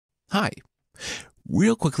Hi.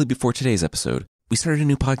 Real quickly before today's episode, we started a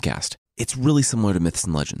new podcast. It's really similar to Myths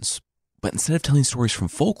and Legends, but instead of telling stories from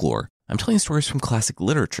folklore, I'm telling stories from classic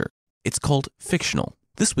literature. It's called Fictional.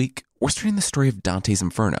 This week, we're starting the story of Dante's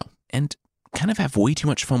Inferno, and kind of have way too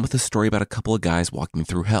much fun with a story about a couple of guys walking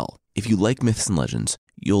through hell. If you like Myths and Legends,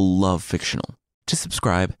 you'll love Fictional. To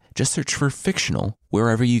subscribe, just search for Fictional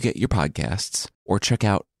wherever you get your podcasts, or check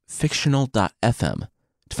out fictional.fm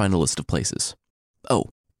to find a list of places. Oh,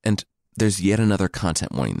 and there's yet another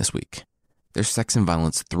content warning this week. There's sex and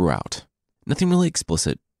violence throughout. Nothing really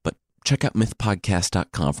explicit, but check out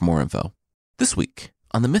mythpodcast.com for more info. This week,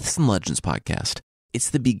 on the Myths and Legends podcast, it's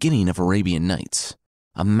the beginning of Arabian Nights,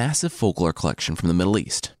 a massive folklore collection from the Middle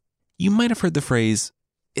East. You might have heard the phrase,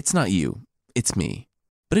 "It's not you, it's me."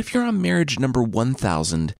 But if you're on marriage number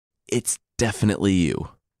 1000, it's definitely you.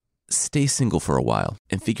 Stay single for a while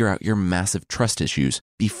and figure out your massive trust issues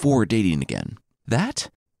before dating again. That,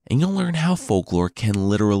 and you'll learn how folklore can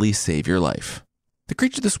literally save your life. The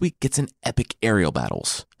creature this week gets in epic aerial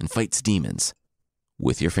battles and fights demons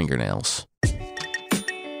with your fingernails.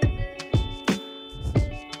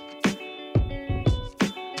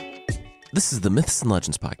 This is the Myths and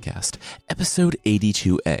Legends podcast, episode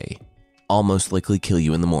 82A, I'll Most Likely Kill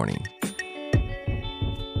You in the Morning.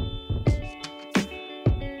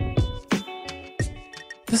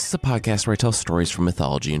 This is a podcast where I tell stories from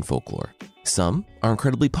mythology and folklore. Some are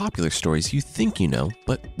incredibly popular stories you think you know,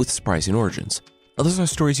 but with surprising origins. Others are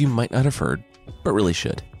stories you might not have heard, but really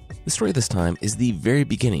should. The story this time is the very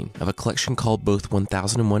beginning of a collection called both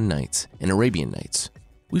 1001 Nights and Arabian Nights.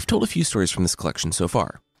 We've told a few stories from this collection so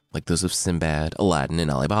far, like those of Sinbad, Aladdin, and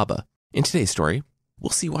Ali Baba. In today's story, we'll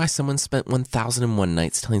see why someone spent 1001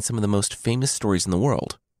 nights telling some of the most famous stories in the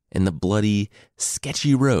world, and the bloody,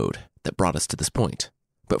 sketchy road that brought us to this point.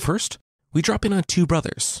 But first, we drop in on two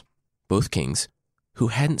brothers, both kings, who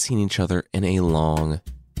hadn't seen each other in a long,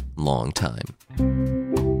 long time.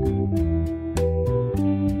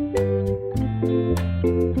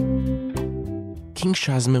 King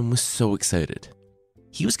Shahzaman was so excited.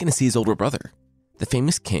 He was going to see his older brother. The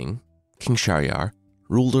famous king, King Shahryar,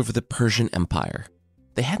 ruled over the Persian Empire.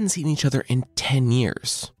 They hadn't seen each other in 10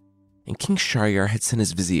 years, and King Shahryar had sent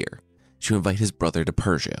his vizier to invite his brother to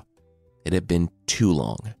Persia. It had been too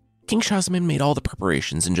long. King Shahzaman made all the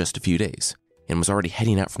preparations in just a few days, and was already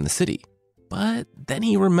heading out from the city. But then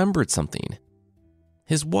he remembered something.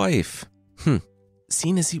 His wife.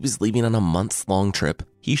 Seeing as he was leaving on a months-long trip,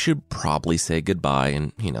 he should probably say goodbye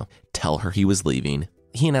and, tell her he was leaving.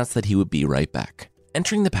 He announced that he would be right back.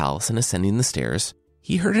 Entering the palace and ascending the stairs,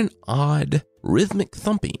 he heard an odd, rhythmic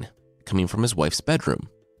thumping coming from his wife's bedroom.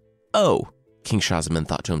 Oh, King Shahzaman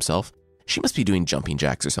thought to himself, she must be doing jumping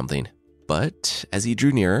jacks or something. But as he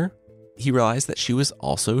drew nearer, he realized that she was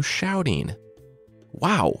also shouting.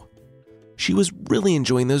 Wow, she was really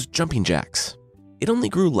enjoying those jumping jacks. It only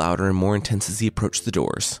grew louder and more intense as he approached the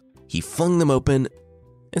doors. He flung them open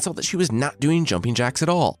and saw that she was not doing jumping jacks at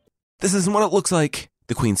all. "This isn't what it looks like,"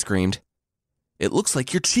 the queen screamed. "It looks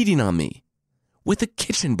like you're cheating on me. With a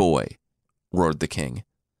kitchen boy," roared the king.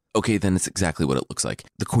 "Okay, then it's exactly what it looks like,"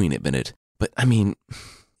 the queen admitted. "But,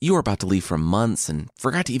 you were about to leave for months and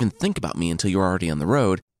forgot to even think about me until you were already on the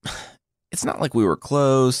road. It's not like we were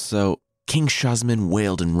close, so..." King Shahzaman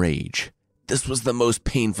wailed in rage. This was the most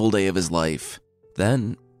painful day of his life.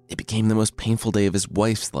 Then, it became the most painful day of his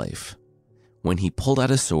wife's life, when he pulled out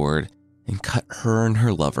a sword and cut her and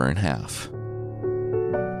her lover in half.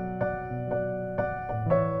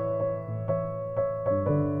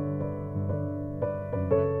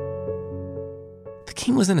 The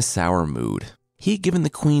king was in a sour mood. He had given the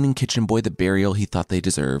queen and kitchen boy the burial he thought they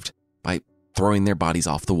deserved by throwing their bodies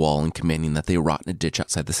off the wall and commanding that they rot in a ditch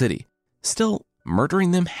outside the city. Still,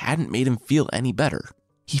 murdering them hadn't made him feel any better.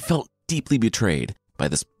 He felt deeply betrayed by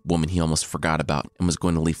this woman he almost forgot about and was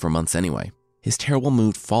going to leave for months anyway. His terrible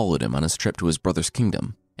mood followed him on his trip to his brother's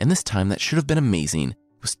kingdom, and this time that should have been amazing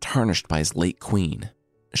was tarnished by his late queen.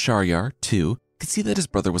 Shahryar, too, could see that his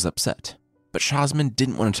brother was upset, but Shahzaman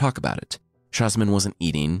didn't want to talk about it. Shahzaman wasn't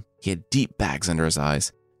eating, he had deep bags under his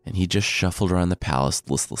eyes, and he just shuffled around the palace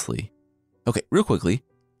listlessly. Okay, real quickly,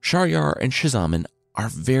 Shahryar and Shahzaman are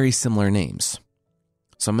very similar names.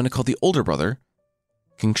 So I'm going to call the older brother,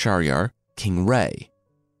 King Shahryar, King Ray,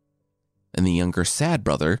 and the younger sad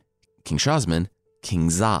brother, King Shahzaman, King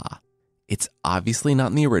Zah. It's obviously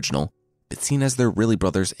not in the original, but seen as they're really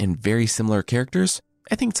brothers and very similar characters,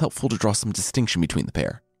 I think it's helpful to draw some distinction between the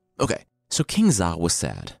pair. Okay, so King Zah was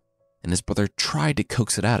sad, and his brother tried to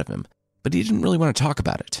coax it out of him, but he didn't really want to talk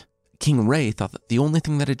about it. King Ray thought that the only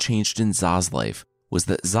thing that had changed in Zah's life was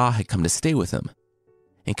that Zah had come to stay with him,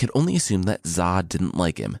 and could only assume that Zah didn't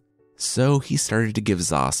like him, So he started to give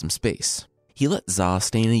Za some space. He let Za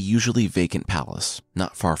stay in a usually vacant palace,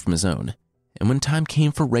 not far from his own. And when time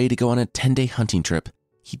came for Rey to go on a 10-day hunting trip,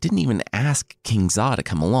 he didn't even ask King Za to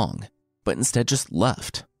come along, but instead just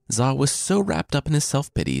left. Za was so wrapped up in his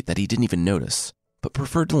self-pity that he didn't even notice, but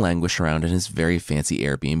preferred to languish around in his very fancy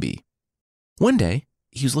Airbnb. One day,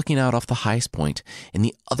 he was looking out off the highest point in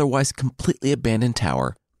the otherwise completely abandoned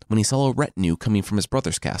tower when he saw a retinue coming from his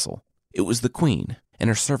brother's castle. It was the queen and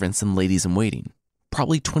her servants and ladies-in-waiting,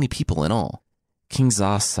 probably 20 people in all. King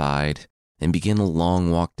Za sighed and began a long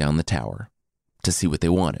walk down the tower to see what they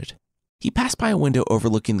wanted. He passed by a window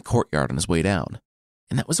overlooking the courtyard on his way down,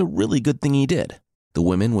 and that was a really good thing he did. The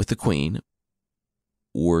women with the queen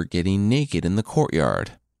were getting naked in the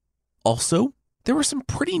courtyard. Also, there were some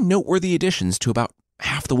pretty noteworthy additions to about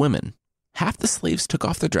half the women. Half the slaves took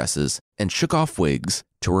off their dresses and shook off wigs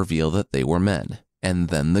to reveal that they were men, and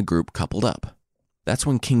then the group coupled up. That's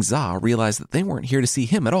when King Za realized that they weren't here to see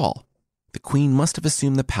him at all. The queen must have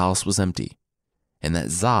assumed the palace was empty, and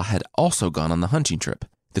that Za had also gone on the hunting trip.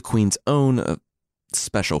 The queen's own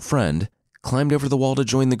special friend climbed over the wall to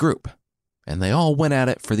join the group, and they all went at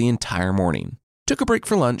it for the entire morning, took a break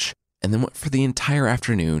for lunch, and then went for the entire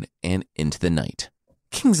afternoon and into the night.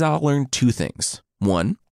 King Za learned two things.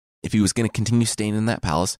 One, if he was going to continue staying in that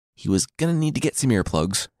palace, he was going to need to get some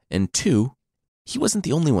earplugs. And two, he wasn't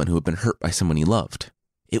the only one who had been hurt by someone he loved.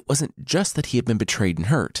 It wasn't just that he had been betrayed and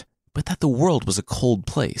hurt, but that the world was a cold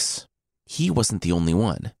place. He wasn't the only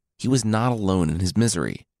one. He was not alone in his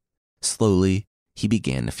misery. Slowly, he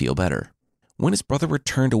began to feel better. When his brother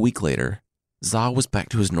returned a week later, Za was back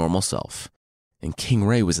to his normal self, and King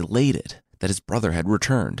Rey was elated that his brother had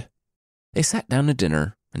returned. They sat down to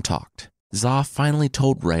dinner and talked. Za finally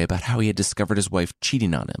told Rey about how he had discovered his wife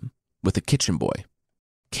cheating on him with a kitchen boy.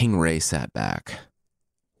 King Rey sat back.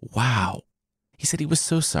 Wow. He said he was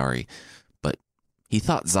so sorry, but he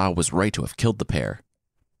thought Za was right to have killed the pair.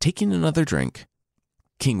 Taking another drink,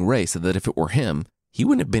 King Rey said that if it were him, he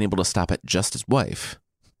wouldn't have been able to stop at just his wife.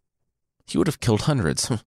 He would have killed hundreds,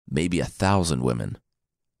 maybe 1,000 women.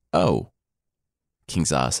 Oh, King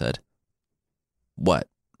Za said. What?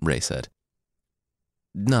 Rey said.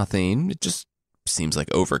 Nothing. It just seems like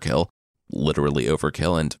overkill. Literally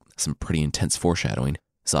overkill and some pretty intense foreshadowing,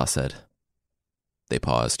 Za said. They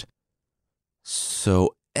paused.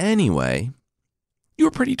 So anyway, you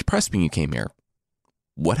were pretty depressed when you came here.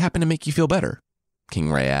 What happened to make you feel better?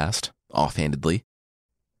 King Rey asked, offhandedly.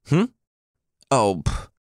 Oh,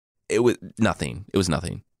 it was nothing. It was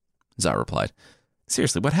nothing, Za replied.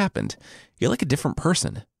 Seriously, what happened? You're like a different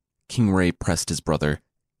person. King Rey pressed his brother.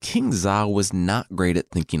 King Za was not great at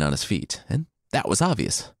thinking on his feet, and that was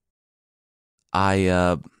obvious.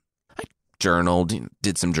 I journaled,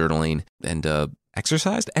 did some journaling, and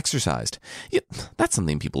exercised. Yep, that's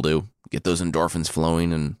something people do. Get those endorphins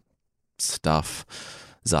flowing and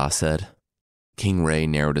stuff, Za said. King Rey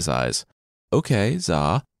narrowed his eyes. Okay,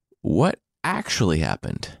 Za, what actually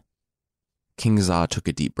happened? King Za took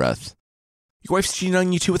a deep breath. Your wife's cheating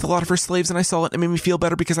on you too with a lot of her slaves, and I saw it and it made me feel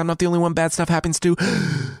better because I'm not the only one bad stuff happens to.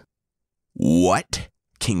 What?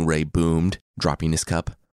 King Rey boomed, dropping his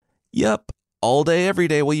cup. Yep, all day, every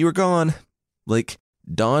day while you were gone. Like,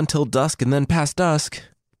 dawn till dusk and then past dusk,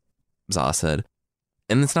 Za said.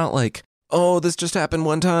 And it's not like, oh, this just happened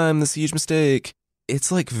one time, this huge mistake.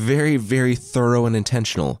 It's like very, very thorough and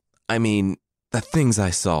intentional. I mean, the things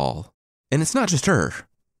I saw. And it's not just her.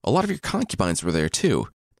 A lot of your concubines were there too.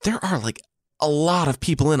 There are like a lot of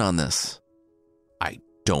people in on this. I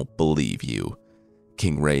don't believe you,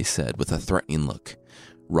 King Rey said with a threatening look,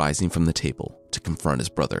 rising from the table to confront his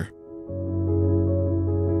brother.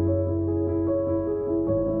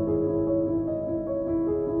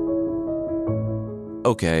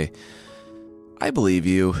 Okay, I believe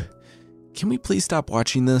you. Can we please stop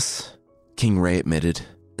watching this? King Rey admitted,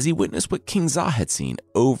 as he witnessed what King Za had seen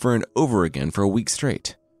over and over again for a week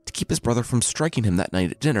straight. To keep his brother from striking him that night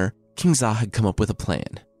at dinner, King Za had come up with a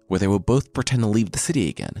plan where they would both pretend to leave the city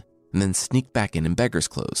again and then sneak back in beggar's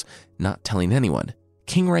clothes, not telling anyone.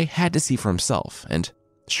 King Rey had to see for himself, and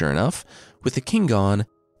sure enough, with the king gone,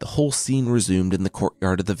 the whole scene resumed in the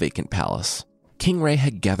courtyard of the vacant palace. King Rey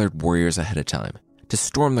had gathered warriors ahead of time to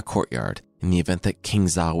storm the courtyard in the event that King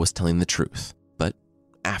Za was telling the truth. But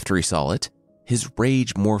after he saw it, his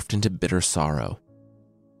rage morphed into bitter sorrow.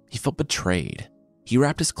 He felt betrayed. He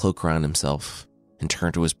wrapped his cloak around himself and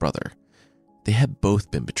turned to his brother. They had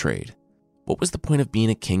both been betrayed. What was the point of being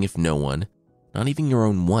a king if no one, not even your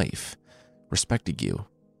own wife, respected you?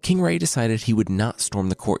 King Rey decided he would not storm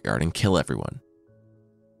the courtyard and kill everyone.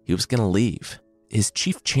 He was going to leave. His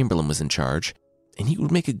chief chamberlain was in charge, and he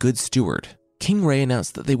would make a good steward. King Ray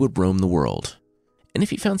announced that they would roam the world, and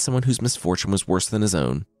if he found someone whose misfortune was worse than his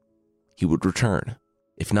own, he would return.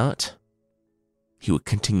 If not, he would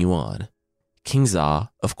continue on. King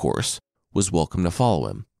Za, of course, was welcome to follow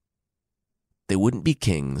him. They wouldn't be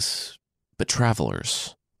kings, but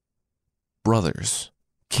travelers. Brothers.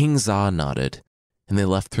 King Za nodded, and they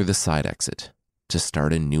left through the side exit to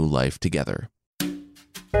start a new life together.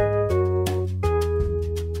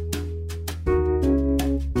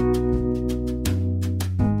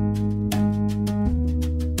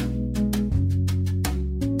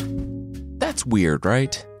 That's weird,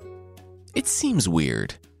 right? It seems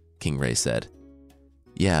weird, King Ray said.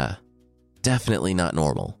 Yeah, definitely not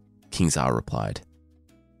normal, King Za replied.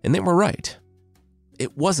 And they were right.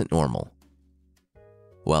 It wasn't normal.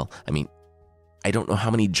 Well, I don't know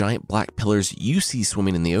how many giant black pillars you see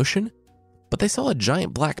swimming in the ocean, but they saw a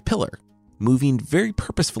giant black pillar moving very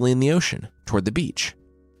purposefully in the ocean toward the beach.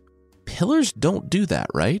 Pillars don't do that,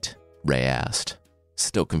 right? Ray asked,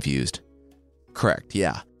 still confused. Correct,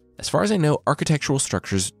 yeah. As far as I know, architectural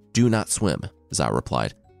structures do not swim, Za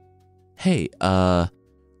replied. Hey, want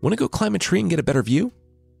to go climb a tree and get a better view?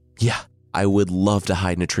 Yeah, I would love to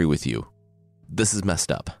hide in a tree with you. This is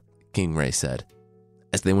messed up, King Ray said,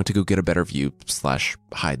 as they went to go get a better view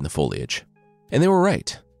 / hide in the foliage. And they were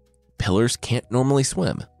right. Pillars can't normally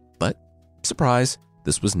swim, but surprise,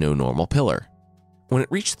 this was no normal pillar. When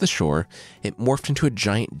it reached the shore, it morphed into a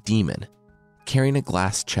giant demon, carrying a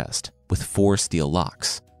glass chest with 4 steel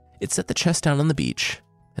locks. It set the chest down on the beach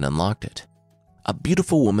and unlocked it. A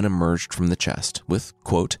beautiful woman emerged from the chest with,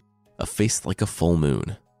 quote, a face like a full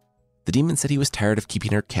moon. The demon said he was tired of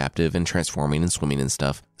keeping her captive and transforming and swimming and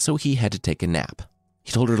stuff, so he had to take a nap.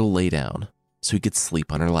 He told her to lay down so he could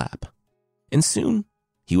sleep on her lap. And soon,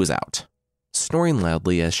 he was out, snoring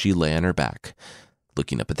loudly as she lay on her back,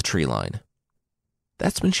 looking up at the tree line.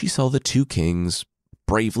 That's when she saw the 2 kings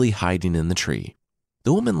bravely hiding in the tree.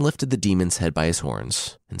 The woman lifted the demon's head by his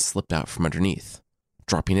horns and slipped out from underneath,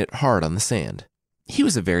 dropping it hard on the sand. He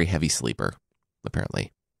was a very heavy sleeper,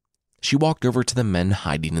 apparently. She walked over to the men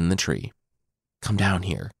hiding in the tree. Come down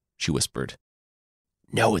here, she whispered.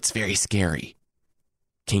 No, it's very scary,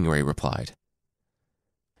 King Ray replied.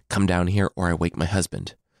 Come down here or I wake my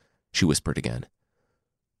husband, she whispered again.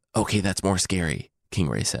 Okay, that's more scary, King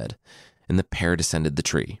Ray said, and the pair descended the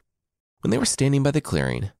tree. When they were standing by the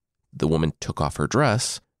clearing, the woman took off her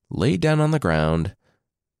dress, laid down on the ground,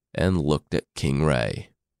 and looked at King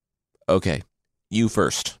Ray. Okay, you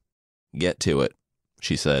first. Get to it,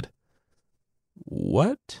 she said.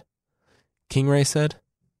 What? King Ray said.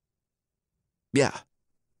 Yeah.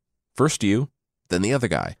 First you, then the other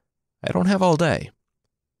guy. I don't have all day.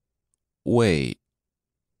 Wait.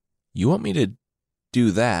 You want me to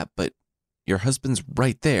do that, but your husband's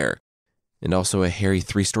right there, and also a hairy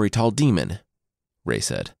 3-story tall demon, Ray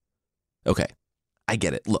said. Okay, I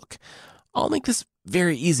get it. Look, I'll make this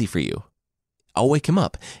very easy for you. I'll wake him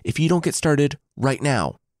up if you don't get started right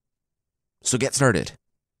now. So get started,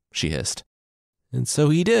 she hissed. And so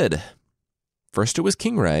he did. First it was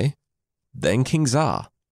King Ray, then King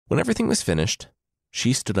Za. When everything was finished,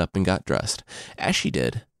 she stood up and got dressed. As she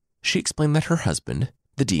did, she explained that her husband,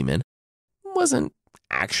 the demon, wasn't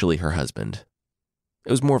actually her husband.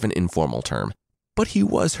 It was more of an informal term, but he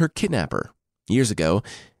was her kidnapper. Years ago,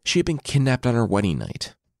 she had been kidnapped on her wedding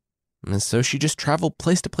night. And so she just traveled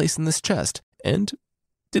place to place in this chest and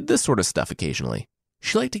did this sort of stuff occasionally.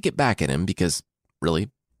 She liked to get back at him because, really,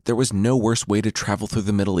 there was no worse way to travel through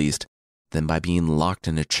the Middle East than by being locked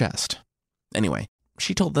in a chest. Anyway,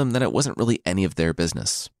 she told them that it wasn't really any of their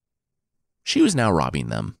business. She was now robbing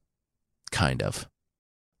them. Kind of.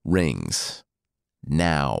 Rings.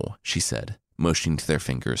 Now, she said, motioning to their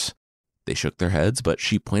fingers. They shook their heads, but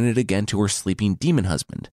she pointed again to her sleeping demon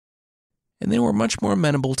husband, and they were much more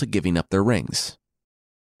amenable to giving up their rings.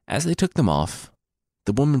 As they took them off,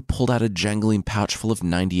 the woman pulled out a jangling pouch full of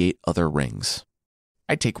 98 other rings.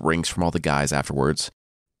 I take rings from all the guys afterwards.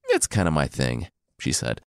 It's kind of my thing, she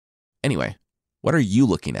said. Anyway, what are you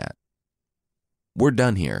looking at? We're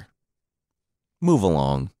done here. Move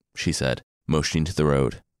along, she said, motioning to the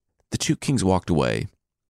road. The 2 kings walked away,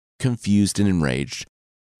 confused and enraged,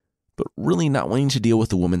 but really not wanting to deal with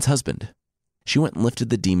the woman's husband. She went and lifted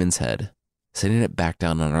the demon's head, setting it back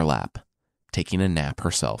down on her lap, taking a nap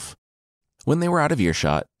herself. When they were out of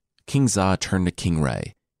earshot, King Za turned to King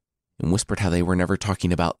Ray and whispered how they were never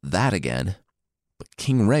talking about that again. But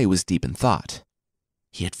King Ray was deep in thought.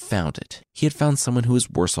 He had found it. He had found someone who was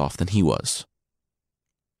worse off than he was.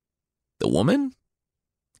 The woman?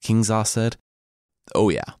 King Za said. Oh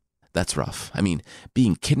yeah, that's rough. I mean,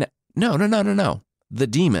 being kidnapped. No. The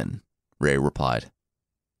demon, Ray replied.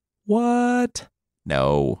 What?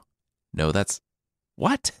 No, that's...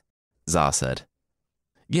 What? Za said.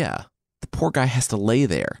 Yeah, the poor guy has to lay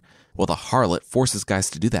there while the harlot forces guys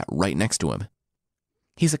to do that right next to him.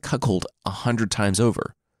 He's a cuckold 100 times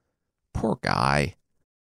over. Poor guy.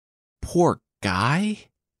 Poor guy?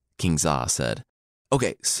 King Za said.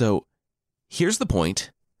 Okay, so here's the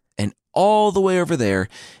point, and all the way over there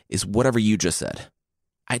is whatever you just said.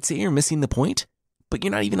 I'd say you're missing the point, but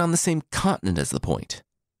you're not even on the same continent as the point.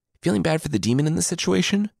 Feeling bad for the demon in this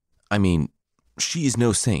situation? I mean, she is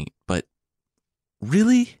no saint, but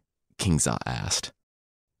really? King Za asked.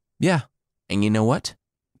 Yeah, and you know what?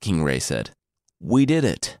 King Ray said. We did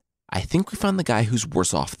it. I think we found the guy who's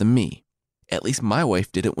worse off than me. At least my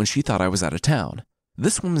wife did it when she thought I was out of town.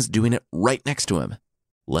 This woman's doing it right next to him.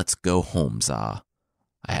 Let's go home, Za.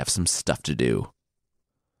 I have some stuff to do.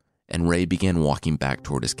 And Ray began walking back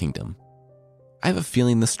toward his kingdom. I have a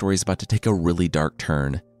feeling this story's about to take a really dark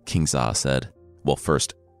turn, King Za said. Well,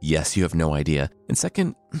 first, yes, you have no idea. And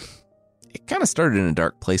second, it kind of started in a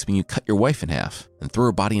dark place when you cut your wife in half and threw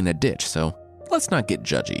her body in a ditch, so let's not get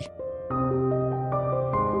judgy.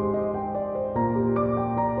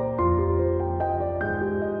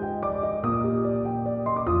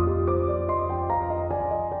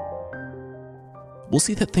 We'll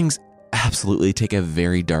see that things absolutely take a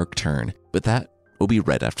very dark turn, but that will be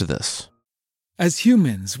right after this. As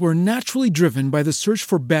humans, we're naturally driven by the search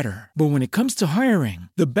for better. But when it comes to hiring,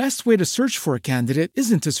 the best way to search for a candidate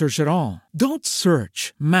isn't to search at all. Don't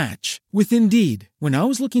search, match with Indeed. When I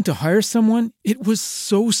was looking to hire someone, it was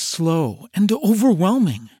so slow and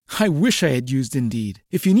overwhelming. I wish I had used Indeed.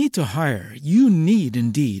 If you need to hire, you need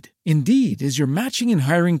Indeed. Indeed is your matching and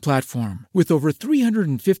hiring platform with over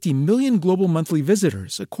 350 million global monthly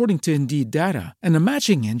visitors, according to Indeed data, and a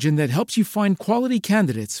matching engine that helps you find quality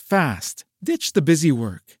candidates fast. Ditch the busy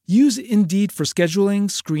work. Use Indeed for scheduling,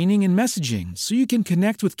 screening, and messaging so you can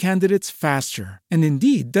connect with candidates faster. And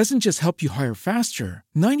Indeed doesn't just help you hire faster.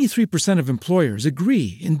 93% of employers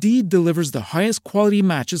agree Indeed delivers the highest quality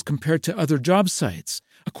matches compared to other job sites,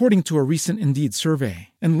 according to a recent Indeed survey.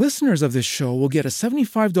 And listeners of this show will get a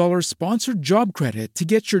 $75 sponsored job credit to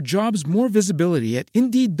get your jobs more visibility at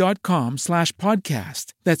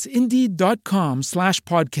Indeed.com/podcast. That's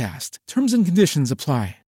Indeed.com/podcast. Terms and conditions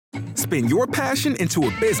apply. Spin your passion into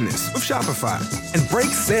a business with Shopify and break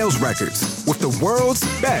sales records with the world's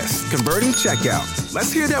best converting checkout.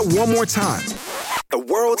 Let's hear that one more time. The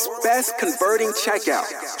world's best converting checkout.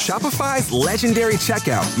 Shopify's legendary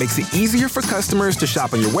checkout makes it easier for customers to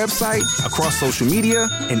shop on your website, across social media,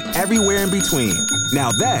 and everywhere in between.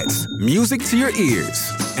 Now that's music to your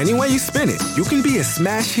ears. Any way you spin it, you can be a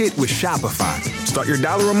smash hit with Shopify. Start your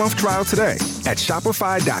 $1 a month trial today at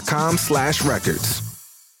shopify.com/records.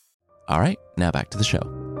 All right, now back to the show.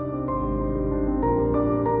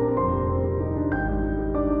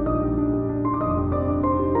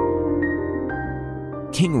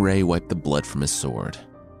 King Ray wiped the blood from his sword.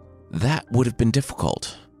 That would have been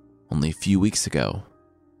difficult only a few weeks ago.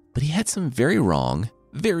 But he had some very wrong,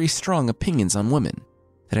 very strong opinions on women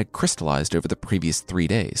that had crystallized over the previous 3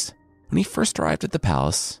 days. When he first arrived at the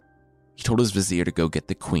palace, he told his vizier to go get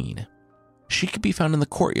the queen. She could be found in the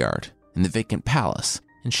courtyard in the vacant palace,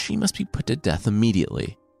 and she must be put to death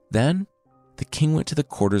immediately. Then, the king went to the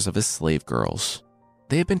quarters of his slave girls.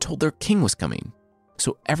 They had been told their king was coming,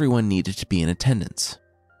 so everyone needed to be in attendance.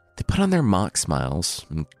 They put on their mock smiles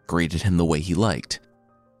and greeted him the way he liked,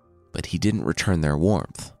 but he didn't return their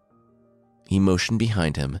warmth. He motioned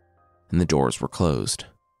behind him, and the doors were closed.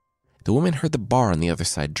 The women heard the bar on the other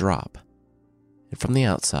side drop, and from the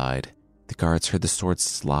outside, the guards heard the sword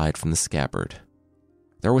slide from the scabbard.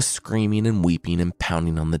 There was screaming and weeping and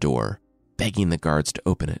pounding on the door, begging the guards to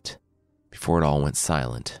open it, before it all went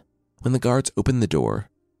silent. When the guards opened the door,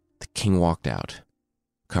 the king walked out,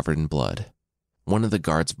 covered in blood. One of the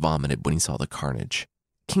guards vomited when he saw the carnage.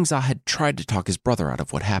 King Za had tried to talk his brother out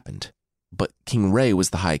of what happened, but King Ray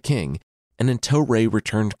was the High King, and until Ray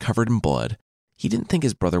returned covered in blood, he didn't think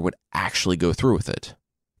his brother would actually go through with it.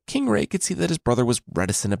 King Ray could see that his brother was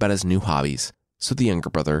reticent about his new hobbies, so the younger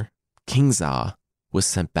brother, King Za, was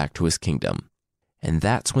sent back to his kingdom. And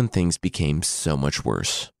that's when things became so much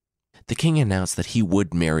worse. The king announced that he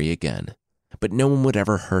would marry again, but no one would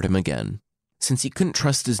ever hurt him again. Since he couldn't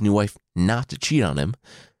trust his new wife not to cheat on him,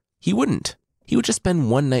 he wouldn't. He would just spend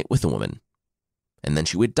one night with a woman, and then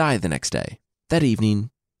she would die the next day. That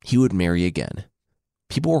evening, he would marry again.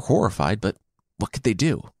 People were horrified, but what could they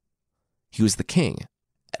do? He was the king.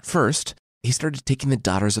 At first, he started taking the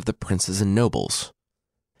daughters of the princes and nobles,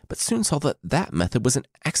 but soon saw that that method was an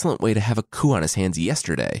excellent way to have a coup on his hands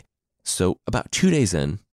yesterday. So about 2 days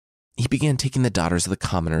in, he began taking the daughters of the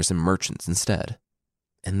commoners and merchants instead.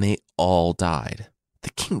 And they all died. The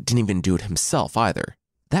king didn't even do it himself either.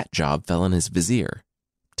 That job fell on his vizier,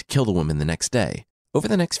 to kill the women the next day. Over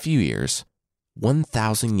the next few years,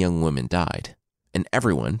 1,000 young women died, and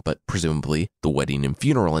everyone, but presumably the wedding and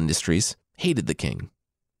funeral industries, hated the king,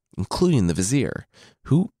 including the vizier,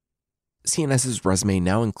 who, seeing as his resume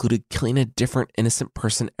now included killing a different innocent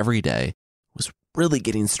person every day, was really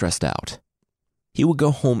getting stressed out. He would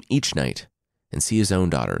go home each night and see his own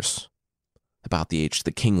daughters, about the age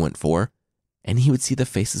the king went for, and he would see the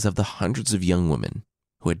faces of the hundreds of young women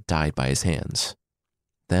who had died by his hands.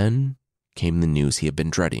 Then came the news he had been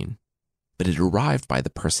dreading, but it arrived by the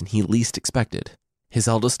person he least expected. His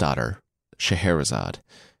eldest daughter, Scheherazade,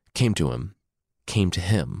 came to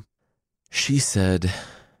him. She said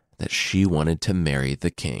that she wanted to marry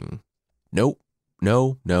the king. Nope.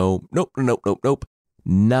 Not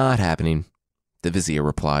happening, the vizier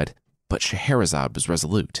replied. But Scheherazade was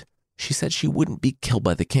resolute. She said she wouldn't be killed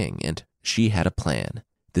by the king, and she had a plan.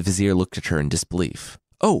 The vizier looked at her in disbelief.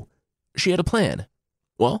 Oh, she had a plan.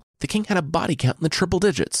 Well, the king had a body count in the triple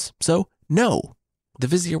digits, so no. The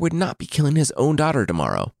vizier would not be killing his own daughter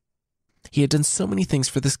tomorrow. He had done so many things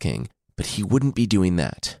for this king, but he wouldn't be doing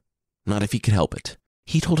that. Not if he could help it.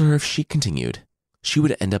 He told her if she continued, she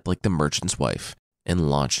would end up like the merchant's wife and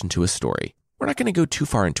launched into a story. We're not going to go too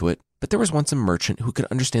far into it, but there was once a merchant who could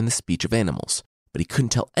understand the speech of animals, but he couldn't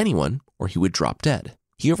tell anyone or he would drop dead.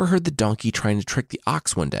 He overheard the donkey trying to trick the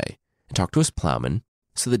ox one day and talked to his plowman,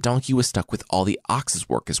 so the donkey was stuck with all the ox's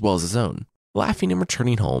work as well as his own. Laughing and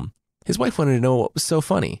returning home, his wife wanted to know what was so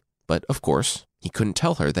funny, but of course, he couldn't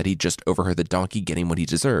tell her that he'd just overheard the donkey getting what he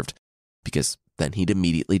deserved, because then he'd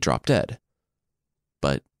immediately drop dead.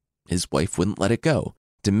 But his wife wouldn't let it go,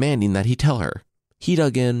 demanding that he tell her. He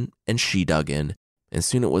dug in, and she dug in, and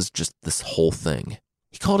soon it was just this whole thing.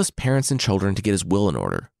 He called his parents and children to get his will in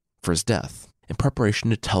order for his death, in preparation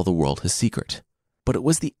to tell the world his secret. But it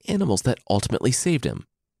was the animals that ultimately saved him.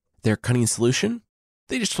 Their cunning solution?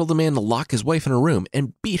 They just told the man to lock his wife in a room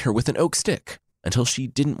and beat her with an oak stick until she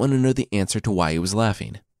didn't want to know the answer to why he was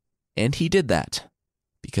laughing. And he did that,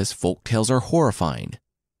 because folk tales are horrifying.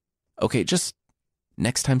 Okay, just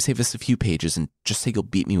next time save us a few pages and just say you'll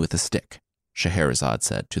beat me with a stick, Scheherazade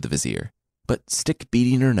said to the vizier. But stick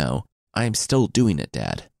beating or no, I am still doing it,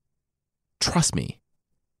 Dad. Trust me,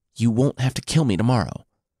 you won't have to kill me tomorrow.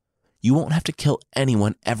 You won't have to kill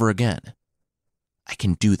anyone ever again. I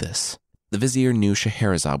can do this. The vizier knew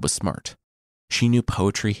Scheherazade was smart. She knew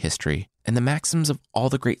poetry, history, and the maxims of all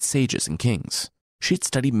the great sages and kings. She'd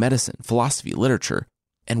studied medicine, philosophy, literature,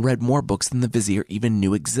 and read more books than the vizier even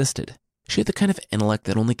knew existed. She had the kind of intellect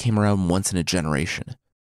that only came around once in a generation.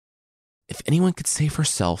 If anyone could save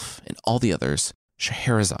herself and all the others,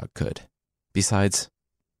 Scheherazade could. Besides,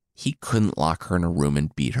 he couldn't lock her in a room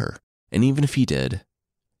and beat her. And even if he did,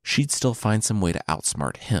 she'd still find some way to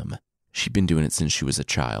outsmart him. She'd been doing it since she was a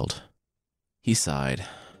child. He sighed.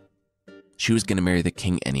 She was going to marry the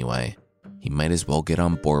king anyway. He might as well get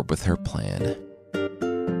on board with her plan.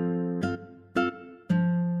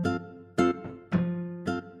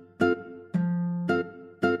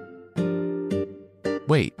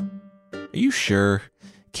 Wait, are you sure?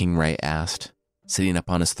 King Ray asked, sitting up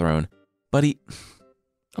on his throne. Buddy,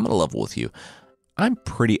 I'm going to level with you. I'm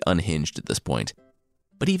pretty unhinged at this point.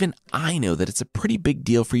 But even I know that it's a pretty big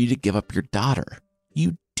deal for you to give up your daughter.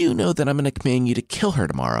 You do know that I'm going to command you to kill her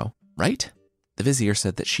tomorrow, right? The vizier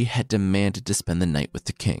said that she had demanded to spend the night with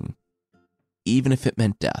the king, even if it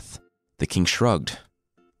meant death. The king shrugged.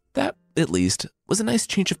 That, at least, was a nice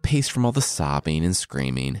change of pace from all the sobbing and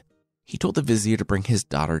screaming. He told the vizier to bring his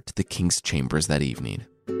daughter to the king's chambers that evening.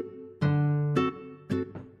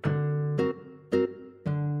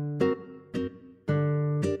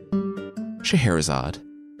 Scheherazade,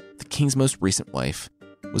 the king's most recent wife,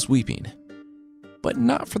 was weeping. But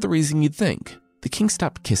not for the reason you'd think. The king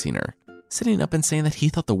stopped kissing her, sitting up and saying that he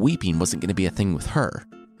thought the weeping wasn't going to be a thing with her.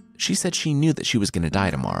 She said she knew that she was going to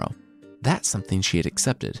die tomorrow. That's something she had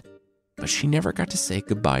accepted. But she never got to say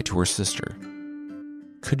goodbye to her sister.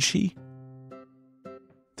 Could she?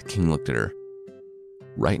 The king looked at her.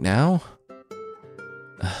 Right now?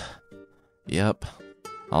 Yep,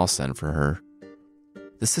 I'll send for her.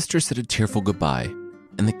 The sister said a tearful goodbye,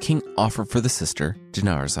 and the king offered for the sister,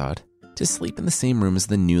 Dinarzade, to sleep in the same room as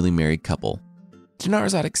the newly married couple.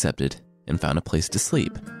 Dinarzade accepted and found a place to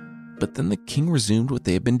sleep, but then the king resumed what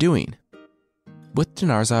they had been doing, with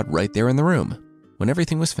Dinarzade right there in the room. When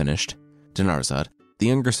everything was finished, Dinarzade, the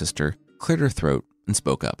younger sister, cleared her throat and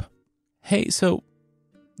spoke up. Hey, so,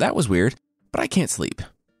 that was weird, but I can't sleep.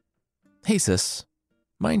 Hey sis,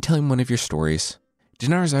 mind telling one of your stories?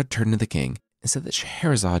 Dinarzade turned to the king and said that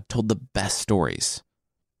Scheherazade told the best stories.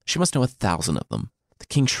 She must know 1,000 of them. The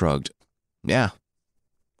king shrugged. Yeah,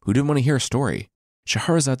 who didn't want to hear a story?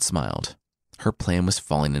 Scheherazade smiled. Her plan was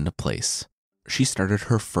falling into place. She started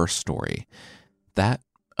her first story, that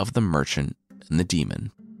of the merchant and the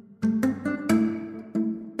demon.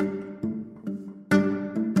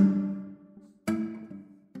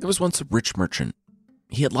 There was once a rich merchant.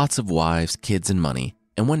 He had lots of wives, kids, and money,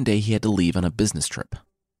 and one day he had to leave on a business trip.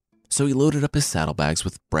 So he loaded up his saddlebags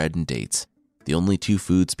with bread and dates, the only 2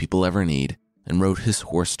 foods people ever need, and rode his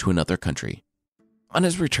horse to another country. On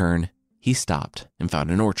his return, he stopped and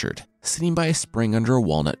found an orchard. Sitting by a spring under a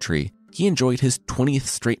walnut tree, he enjoyed his 20th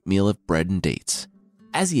straight meal of bread and dates.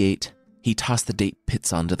 As he ate, he tossed the date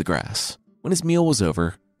pits onto the grass. When his meal was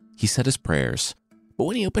over, he said his prayers, but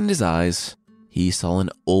when he opened his eyes, he saw an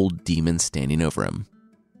old demon standing over him.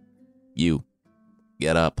 You,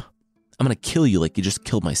 get up. I'm going to kill you like you just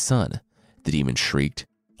killed my son, the demon shrieked,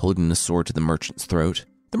 holding the sword to the merchant's throat.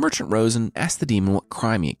 The merchant rose and asked the demon what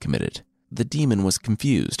crime he had committed. The demon was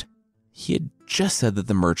confused. He had just said that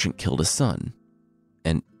the merchant killed his son.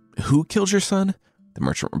 And who killed your son? The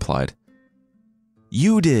merchant replied.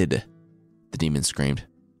 You did, the demon screamed.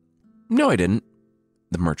 No, I didn't,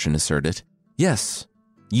 the merchant asserted. Yes,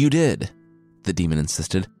 you did, the demon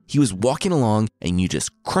insisted. He was walking along and you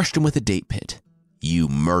just crushed him with a date pit. You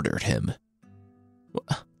murdered him.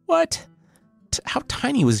 What? How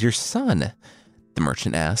tiny was your son? The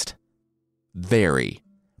merchant asked. Very,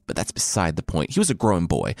 but that's beside the point. He was a growing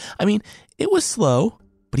boy. I mean, it was slow,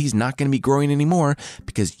 but he's not going to be growing anymore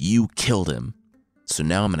because you killed him. So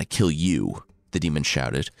now I'm going to kill you, the demon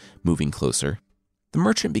shouted, moving closer. The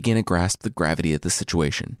merchant began to grasp the gravity of the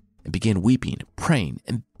situation and began weeping, praying,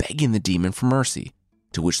 and begging the demon for mercy,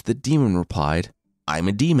 to which the demon replied, I'm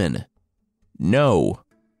a demon. No.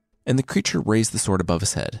 And the creature raised the sword above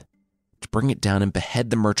his head to bring it down and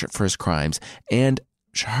behead the merchant for his crimes, and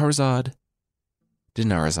Scheherazade,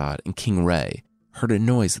 Dinarzade, and King Ray heard a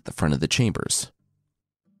noise at the front of the chambers.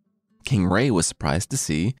 King Ray was surprised to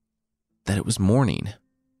see that it was morning.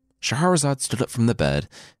 Scheherazade stood up from the bed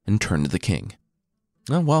and turned to the king.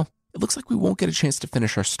 Oh, well, it looks like we won't get a chance to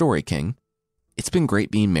finish our story, King. It's been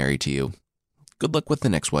great being married to you. Good luck with the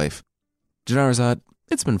next wife. Dinarzade,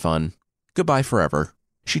 it's been fun. Goodbye forever.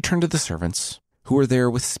 She turned to the servants, who were there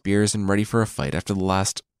with spears and ready for a fight after the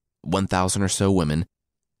last 1,000 or so women,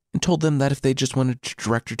 and told them that if they just wanted to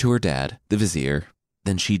direct her to her dad, the vizier,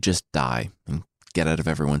 then she'd just die and get out of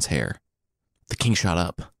everyone's hair. The king shot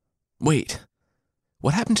up. Wait,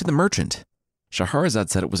 what happened to the merchant? Scheherazade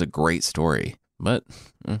said it was a great story, but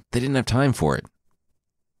they didn't have time for it,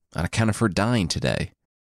 on account of her dying today.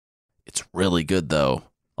 It's really good, though.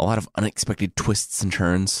 A lot of unexpected twists and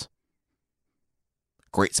turns.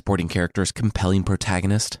 Great supporting characters, compelling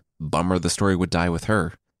protagonist. Bummer the story would die with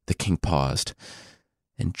her. The king paused,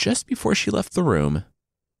 and just before she left the room,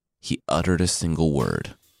 he uttered a single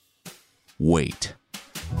word. Wait.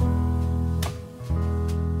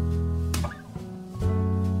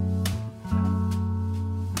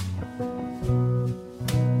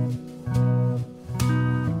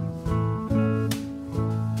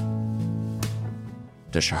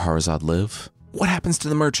 Does Scheherazade live? What happens to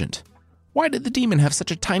the merchant? Why did the demon have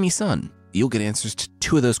such a tiny son? You'll get answers to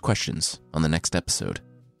 2 of those questions on the next episode.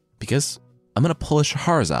 Because I'm going to pull a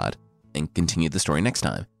Scheherazade and continue the story next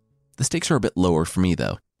time. The stakes are a bit lower for me,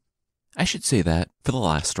 though. I should say that, for the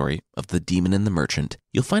last story of The Demon and the Merchant,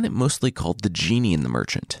 you'll find it mostly called The Genie and the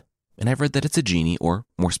Merchant. And I've read that it's a genie, or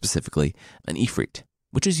more specifically, an ifrit,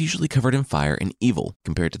 which is usually covered in fire and evil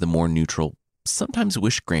compared to the more neutral, sometimes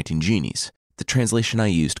wish-granting genies. The translation I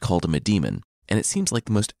used called him a demon, and it seems like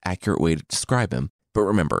the most accurate way to describe him. But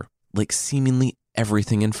remember, like seemingly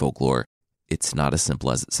everything in folklore, it's not as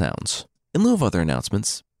simple as it sounds. In lieu of other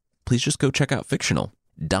announcements, please just go check out Fictional.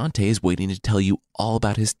 Dante is waiting to tell you all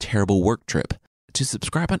about his terrible work trip. To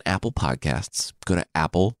subscribe on Apple Podcasts, go to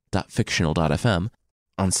apple.fictional.fm.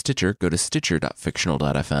 On Stitcher, go to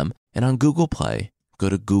stitcher.fictional.fm. And on Google Play, go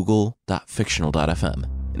to google.fictional.fm.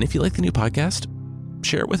 And if you like the new podcast,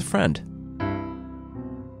 share it with a friend.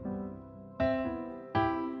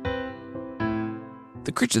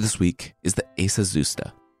 The creature this week is the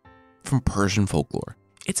Asazusta, from Persian folklore.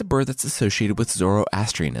 It's a bird that's associated with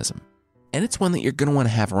Zoroastrianism, and it's one that you're going to want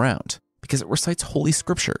to have around because it recites holy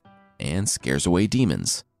scripture and scares away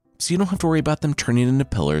demons, so you don't have to worry about them turning into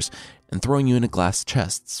pillars and throwing you into glass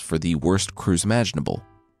chests for the worst crews imaginable.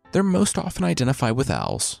 They're most often identified with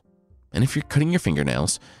owls, and if you're cutting your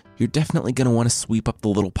fingernails, you're definitely going to want to sweep up the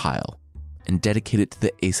little pile and dedicate it to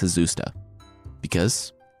the Asazusta,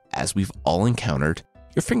 because, as we've all encountered,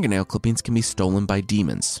 Your fingernail clippings can be stolen by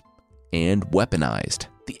demons and weaponized.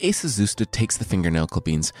 The Ace of Zeusta takes the fingernail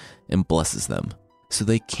clippings and blesses them, so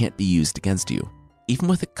they can't be used against you. Even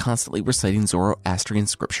with it constantly reciting Zoroastrian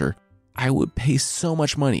scripture, I would pay so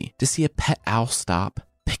much money to see a pet owl stop,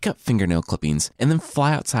 pick up fingernail clippings, and then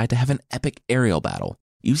fly outside to have an epic aerial battle,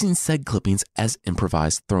 using said clippings as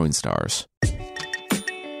improvised throwing stars.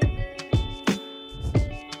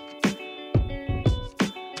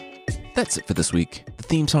 That's it for this week. The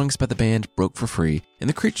theme song is by the band Broke for Free, and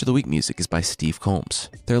the Creature of the Week music is by Steve Combs.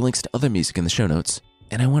 There are links to other music in the show notes,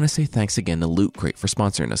 and I want to say thanks again to Loot Crate for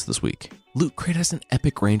sponsoring us this week. Loot Crate has an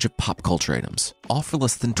epic range of pop culture items, all for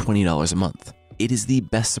less than $20 a month. It is the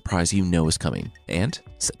best surprise you know is coming, and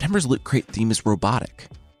September's Loot Crate theme is robotic,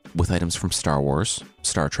 with items from Star Wars,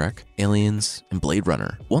 Star Trek, Aliens, and Blade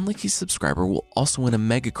Runner. One lucky subscriber will also win a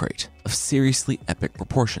mega crate of seriously epic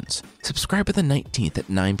proportions. Subscribe by the 19th at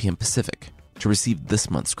 9 p.m. Pacific to receive this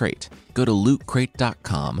month's crate. Go to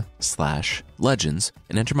lootcrate.com/legends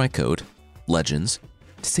and enter my code, LEGENDS,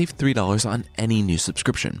 to save $3 on any new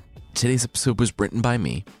subscription. Today's episode was written by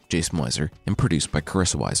me, Jason Weiser, and produced by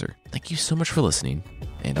Carissa Weiser. Thank you so much for listening,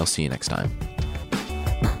 and I'll see you next time.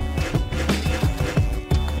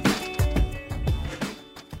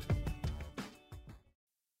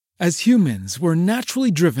 As humans, we're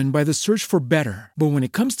naturally driven by the search for better. But when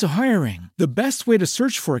it comes to hiring, the best way to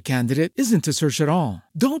search for a candidate isn't to search at all.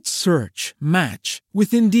 Don't search, match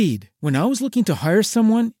with Indeed. When I was looking to hire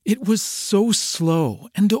someone, it was so slow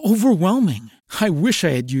and overwhelming. I wish I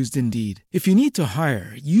had used Indeed. If you need to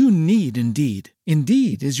hire, you need Indeed.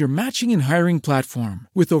 Indeed is your matching and hiring platform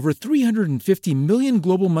with over 350 million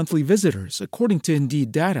global monthly visitors, according to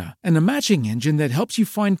Indeed data, and a matching engine that helps you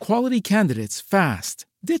find quality candidates fast.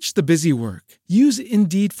 Ditch the busy work. Use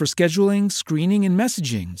Indeed for scheduling, screening, and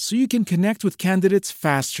messaging so you can connect with candidates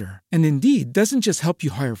faster. And Indeed doesn't just help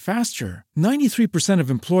you hire faster. 93%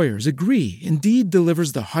 of employers agree Indeed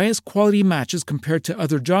delivers the highest quality matches compared to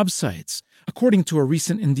other job sites, according to a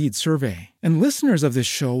recent Indeed survey. And listeners of this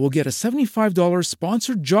show will get a $75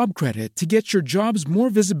 sponsored job credit to get your jobs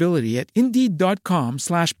more visibility at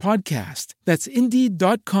Indeed.com/podcast. That's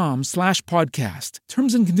Indeed.com/podcast.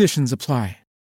 Terms and conditions apply.